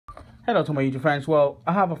Hello to my YouTube friends. Well,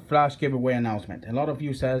 I have a flash giveaway announcement. A lot of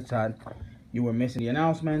you said that you were missing the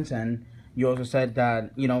announcements, and you also said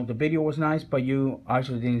that the video was nice, but you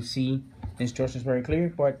actually didn't see the instructions very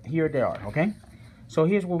clear. But here they are. Okay, so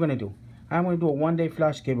here's what we're gonna do. I'm gonna do a one-day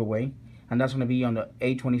flash giveaway, and that's gonna be on the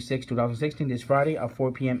 8/26/2016, this Friday at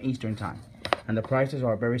 4 p.m. Eastern time. And the prices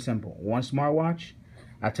are very simple: one smartwatch,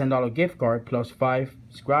 a $10 gift card plus 5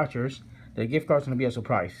 scratchers. The gift card's gonna be a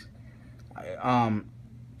surprise.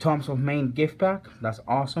 Tom's of Maine gift pack. That's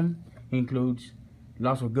awesome. It includes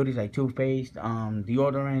lots of goodies like toothpaste,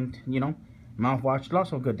 deodorant, mouthwash,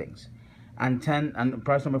 lots of good things. And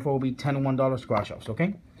price number 4 will be 10 $1 scratch offs.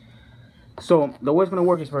 Okay. So the way it's gonna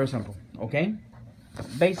work is very simple. Okay.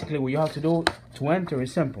 Basically, what you have to do to enter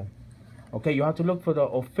is simple. Okay. You have to look for the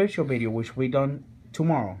official video, which we done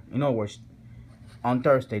tomorrow. In other words, on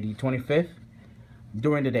Thursday, the 25th,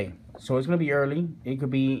 during the day. So it's gonna be early. It could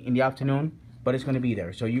be in the afternoon, but it's going to be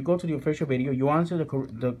there. So you go to the official video, you answer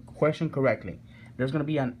the question correctly. There's going to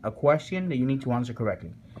be a question that you need to answer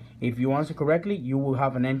correctly. If you answer correctly, you will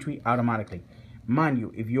have an entry automatically. Mind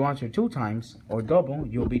you, if you answer 2 times or double,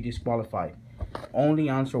 you'll be disqualified. Only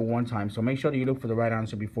answer 1 time. So make sure that you look for the right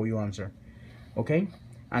answer before you answer. Okay?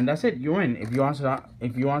 And that's it. You're in. If you answer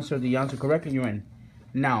the answer correctly, you're in.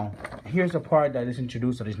 Now, here's the part that is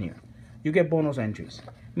introduced that is new. You get bonus entries,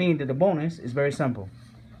 meaning that the bonus is very simple.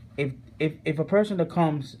 If a person that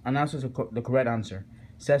comes and answers the correct answer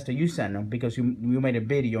says that you sent them because you made a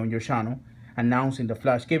video on your channel announcing the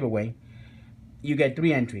flash giveaway, you get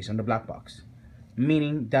 3 entries on the black box,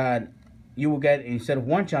 meaning that you will get, instead of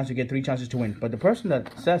 1 chance, you get 3 chances to win. But the person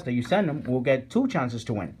that says that you send them will get 2 chances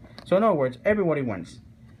to win. So in other words, everybody wins.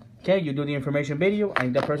 Okay, you do the information video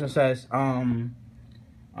and the person says John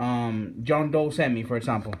Doe sent me, for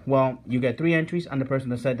example. Well, you get 3 entries, and the person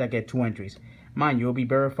that said that get 2 entries. Mind you, will be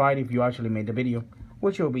verified if you actually made the video,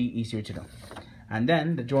 which will be easier to do. And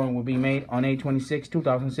then the drawing will be made on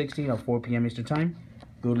 8/26/2016 at 4 p.m. Eastern time.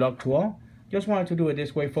 Good luck to all. Just wanted to do it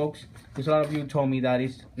this way, folks, because a lot of you told me that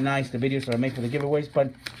it's nice, the videos that I make for the giveaways,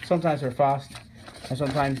 but sometimes they're fast and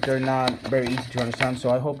sometimes they're not very easy to understand. So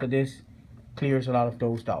I hope that this clears a lot of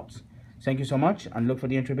those doubts. Thank you so much, and look for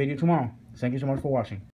the entry video tomorrow. Thank you so much for watching.